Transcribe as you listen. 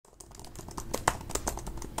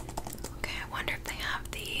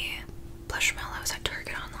Blushmallows at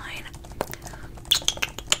Target online.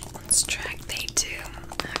 Let's check. They do.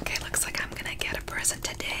 Okay, looks like I'm gonna get a present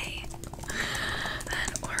today.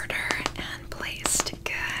 An order and placed.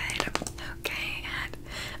 Good. Okay, and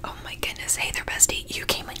oh my goodness. Hey there, bestie. You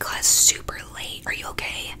came in class super late. Are you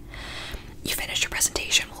okay? You finished your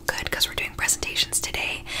presentation? Well, good, because we're doing presentations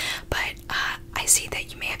today. But I see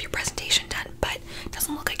that you may have your presentation done, but it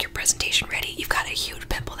doesn't look like your presentation ready. You've got a huge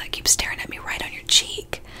pimple that keeps staring at me right on your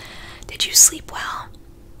cheek. Did you sleep well?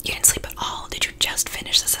 You didn't sleep at all. Did you just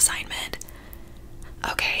finish this assignment?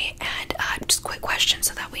 Okay, and just quick question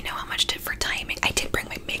so that we know how much to for timing. I did bring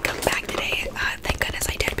my makeup back today. Thank goodness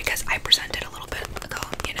I did, because I presented a little bit ago,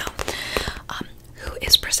 you know. Who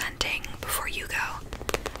is presenting before you go?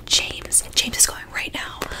 James. James is going right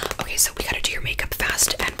now. Okay, so we gotta do your makeup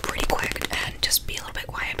fast and pretty quick, and just be a little bit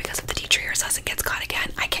quiet, because if the teacher hears us and gets caught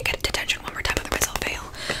again, I can't get detention one more time, otherwise I'll fail.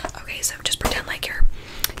 Okay, so just pretend like you're,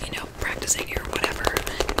 you know, practicing your whatever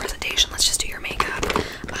presentation. Let's just do your makeup.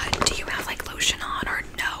 Do you have like lotion on or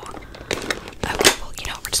no? Okay, well, you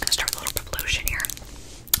know, we're just gonna start with a little bit of lotion here,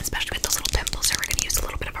 especially with those little pimples. So we're gonna use a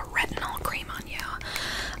little bit of a retinol cream on you.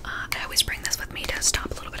 I always bring this with me to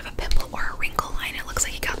stop a little bit of a pimple or a wrinkle line. It looks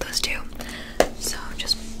like you got those too. So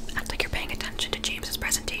just act like you're paying attention to James's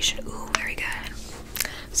presentation. Ooh, very good.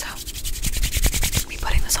 So, be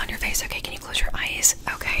putting this on your face. Okay, can you close your eyes?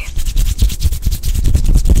 Okay.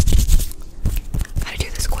 Gotta do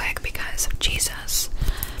this quick because, Jesus,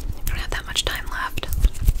 we don't have that much time left.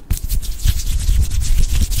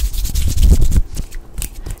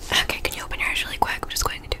 Okay, can you open your eyes really quick? I'm just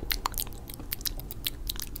going to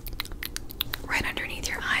right underneath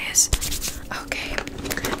your eyes. Okay.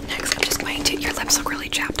 Next, I'm just going to. Your lips look really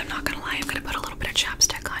chapped. I'm not gonna lie. I'm gonna put a little bit of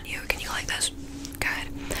chapstick on you. Can you like this? Good.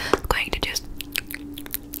 I'm going to just.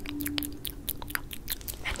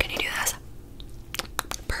 And can you do this?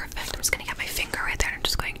 Perfect. I'm just gonna get my finger right there. And I'm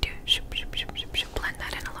just going to blend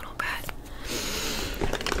that in a little bit.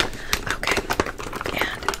 Okay.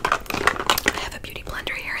 And I have a beauty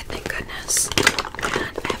blender here. Thank goodness.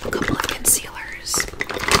 And I have a couple of concealers.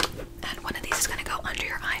 And one of these is going to go under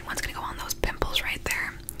your eye, and one's going to go on those pimples right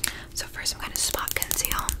there. So first I'm going to spot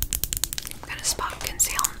conceal. I'm going to spot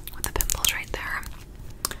conceal with the pimples right there.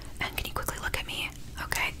 And can you quickly look at me?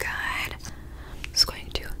 Okay, good. Just going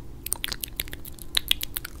to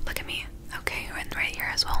look at me. Okay, and right here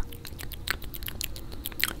as well.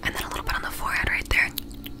 And then a little bit on the forehead right there.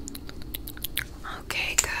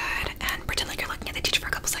 Okay, good. And pretend like you're looking at the teacher for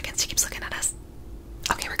a couple seconds. She keeps looking at us.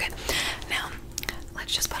 Okay, we're good. Now,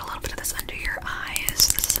 let's just put a little bit of this under your eyes.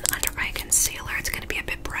 This is an under eye concealer. It's going to be a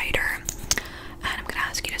bit brighter. And I'm going to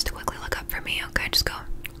ask you just to quickly look up for me. Okay, just go.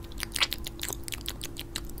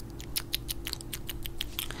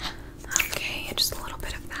 Okay, and just a little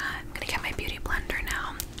bit of that. I'm going to get my beauty blender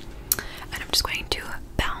now. And I'm just going to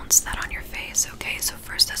bounce that on your face. Okay, so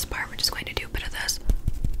first this part, we're just going to do a bit of this.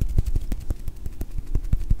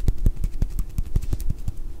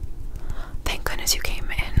 Thank goodness you came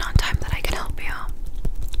in on time that I could help you.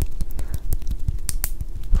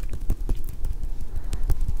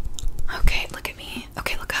 Okay, look at me.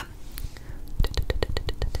 Okay, look up.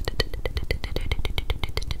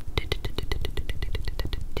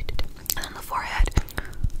 And on the forehead.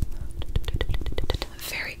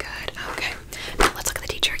 Very good. Okay. Now let's look at the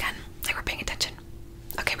teacher again. Like we're paying attention.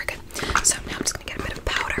 Okay, we're good. So now I'm just gonna get a bit of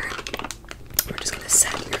powder. We're just gonna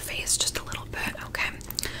set your face just a little bit, okay?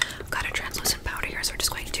 I've got a translucent powder here, so we're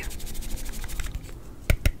just going to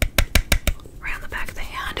right on the back of the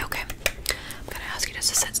hand, okay? I'm gonna ask you just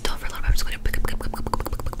to sit still for a little bit. I'm just gonna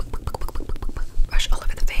brush all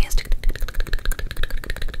over the face.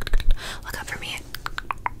 Look up for me.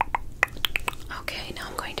 Okay, now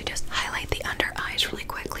I'm going to just highlight the under eyes really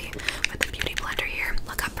quickly with the beauty blender here.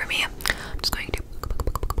 Look up for me. I'm just going to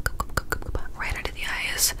right under the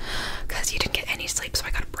eyes because you didn't get any sleep, so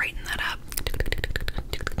I gotta brighten that up.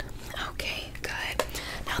 Okay, good.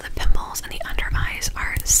 Now the pimples and the under eyes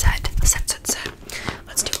are set.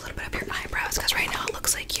 Let's do a little bit of your eyebrows because right now it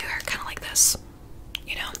looks like you're kind of like this,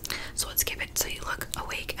 you know? So let's give it so you look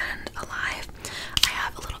awake and alive. I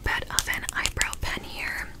have a little bit of an eyebrow pen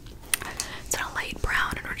here. It's in a light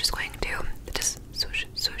brown, and we're just going to just swoosh,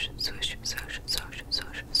 swoosh, swoosh, swoosh, swoosh,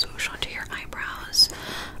 swoosh, swoosh onto your eyebrows.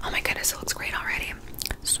 Oh my goodness, it looks great already.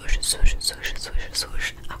 Swoosh, swoosh, swoosh, swoosh,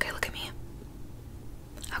 swoosh. Okay, look at me.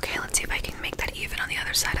 Okay, let's see if I can make that even on the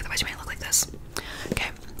other side, otherwise you might look like this. Okay,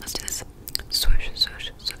 let's do this. Swoosh,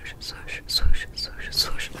 swoosh, swoosh, swoosh, swoosh, swoosh,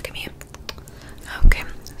 swoosh. Look at me. Okay,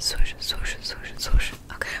 swoosh, swoosh, swoosh, swoosh.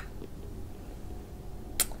 Okay.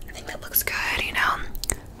 I think that looks good, you know?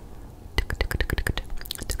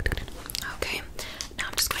 Okay, now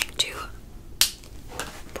I'm just going to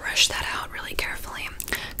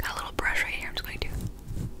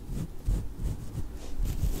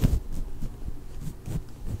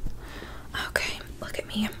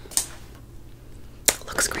me.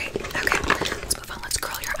 Looks great. Okay, let's move on. Let's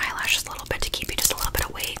curl your eyelashes a little bit to keep you just a little bit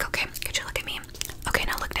awake. Okay, could you look at me? Okay,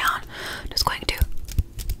 now look down. Just going to.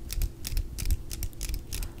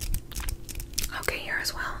 Okay, here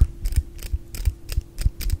as well.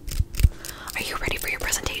 Are you ready for your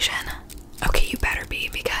presentation? Okay, you better be,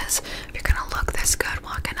 because if you're gonna look this good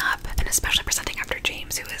walking up, and especially presenting after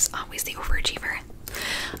James, who is always the overachiever,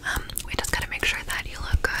 we just gotta make sure that you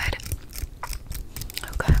look good.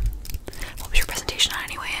 Okay. What was your presentation on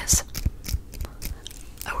anyways?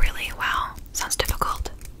 Oh really? Wow. Sounds difficult.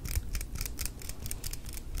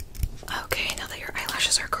 Okay, now that your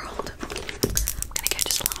eyelashes are curled, I'm gonna get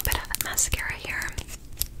just a little bit of mascara here.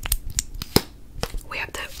 We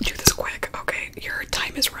have to do this quick. Okay, your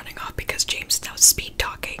time is running off because James is now speed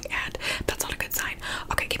talking, and that's not a good sign.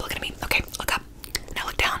 Okay, keep looking at me. Okay, look up. Now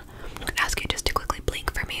look down. I'm gonna ask you just to quickly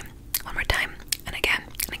blink for me. One more time. And again,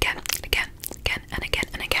 and again, and again, again, and again,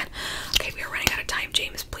 and again. Okay, we are running out of time,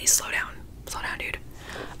 James. Please slow down. Slow down, dude.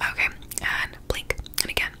 Okay, and blink. And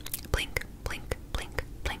again. Blink, blink, blink,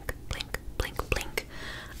 blink, blink, blink, blink.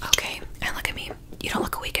 Okay, and look at me. You don't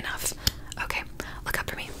look awake enough. Okay, look up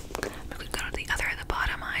for me. I'm going to go to the other, the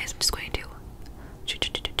bottom eyes. I'm just going to.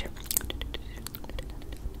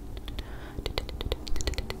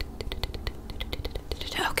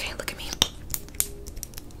 Okay, look at me.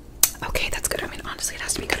 Okay, that's good. I mean, honestly, it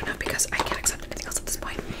has to be good enough because I can't accept anything else at this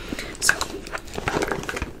point. So,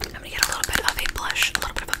 I'm gonna get a little bit of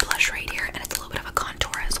a blush, right here, and it's a little bit of a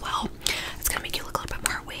contour as well. It's gonna make you look a little bit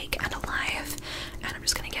more awake and alive. And I'm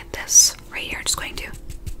just gonna get this right here. Just going to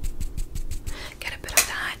get a bit of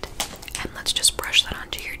that, and let's just brush that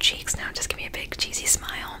onto your cheeks now. Just give me a big cheesy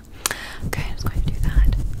smile. Okay, I'm just going to do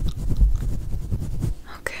that.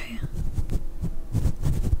 Okay.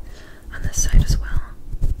 On this side as well.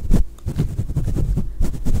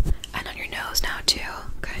 And on your nose now too.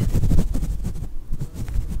 Okay.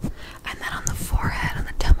 And then on the forehead and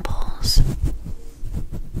the temples.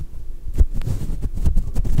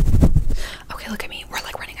 Okay, look at me. We're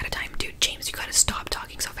like running out of time. Dude, James, you gotta stop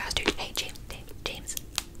talking so fast, dude. Hey, James.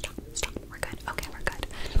 Stop. We're good. Okay, we're good.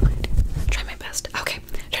 Try my best. Okay,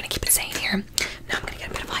 trying to keep it sane here. Now I'm gonna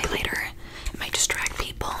get a bit of highlighter. It might distract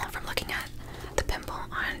people from looking at the pimple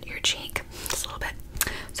on your cheek just a little bit.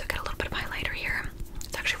 So get a little bit of highlighter here.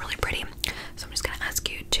 It's actually really pretty. So I'm just gonna ask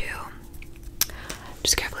you to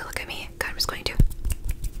just carefully look at me. Good, I'm just going to.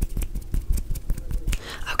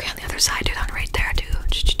 Okay, on the other side, do that right there. Do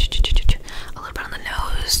a little bit on the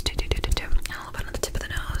nose. And a little bit on the tip of the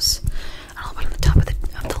nose. And a little bit on the top of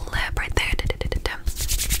the lip right there.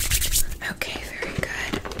 Okay, very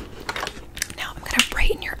good. Now I'm gonna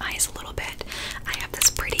brighten your eyes a little bit. I have this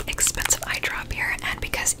pretty expensive eye drop here, and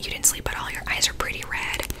because you didn't sleep at all, your eyes are pretty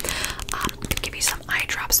red. I'm gonna give you some eye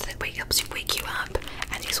drops that helps you wake you up,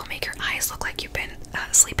 and these will make your eyes look like you've been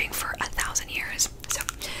sleeping for 1,000 years. So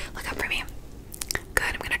look up for me.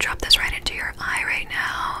 Good. I'm gonna drop this right into your eye right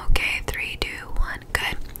now. Okay, 3, 2, 1.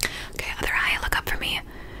 Good. Okay, other eye. Look up for me.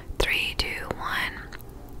 3, 2, 1.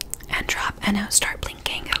 And drop. And now start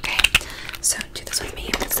blinking. Okay. So do this with me.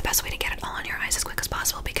 It's the best way to get it all on your eyes as quick as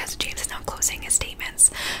possible because James is now closing his statements.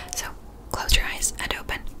 So close your eyes and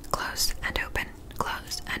open. Close and open.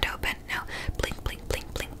 Close and open. Now blink, blink,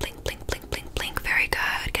 blink, blink, blink, blink, blink, blink, blink. Very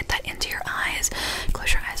good. Get that into your eyes.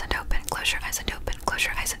 Close your eyes and open. Close your eyes and open. Close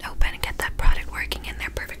your eyes and open. And get that product working in there.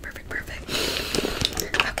 Perfect, perfect, perfect.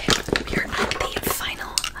 Okay, you're at the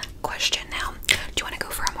final question now. Do you want to go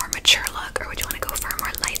for a more mature look or would you want to go for a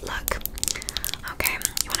more light look? Okay,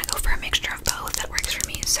 you want to go for a mixture of both. That works for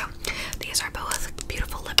me. So these are both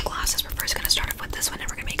beautiful lip glosses. We're first going to start off with this one and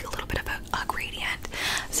we're going to make a little bit of a gradient.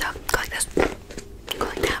 So go like this. Go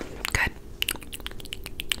like that.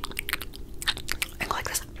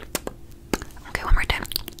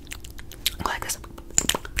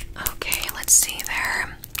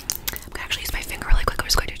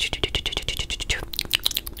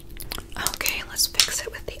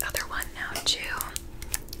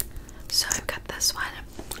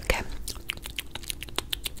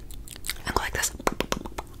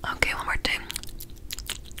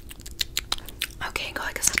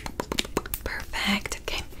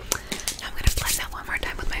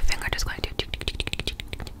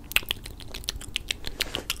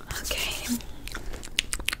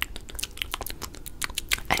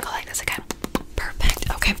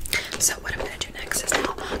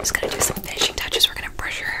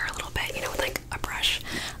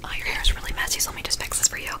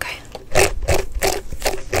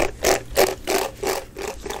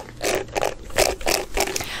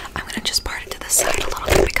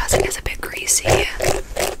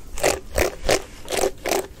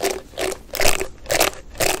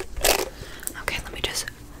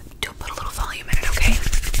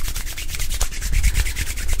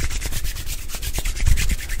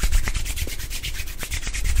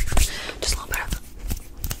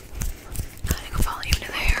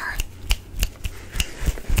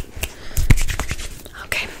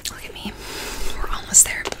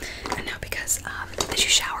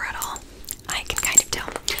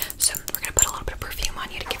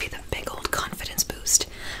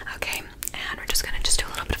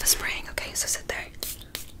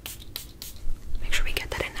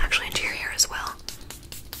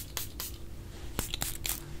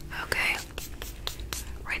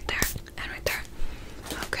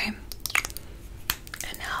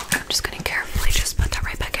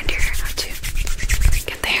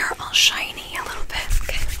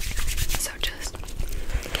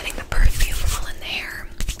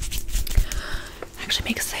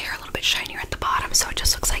 bit shinier at the bottom, so it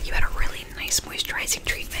just looks like you had a really nice moisturizing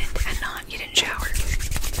treatment and you didn't shower.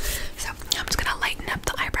 So I'm just gonna lighten up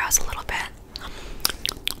the eyebrows a little bit.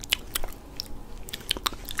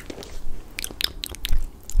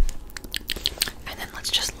 And then let's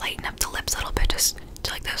just lighten up the lips a little bit, just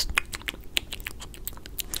like this.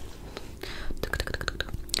 A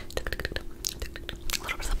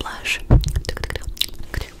little bit of the blush.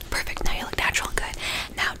 Perfect. Now you look natural and good.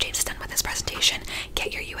 Now James is done with his presentation.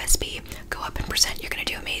 Get your USB, go up and present. You're gonna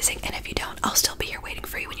do amazing. And if you don't, I'll still be here waiting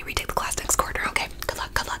for you when you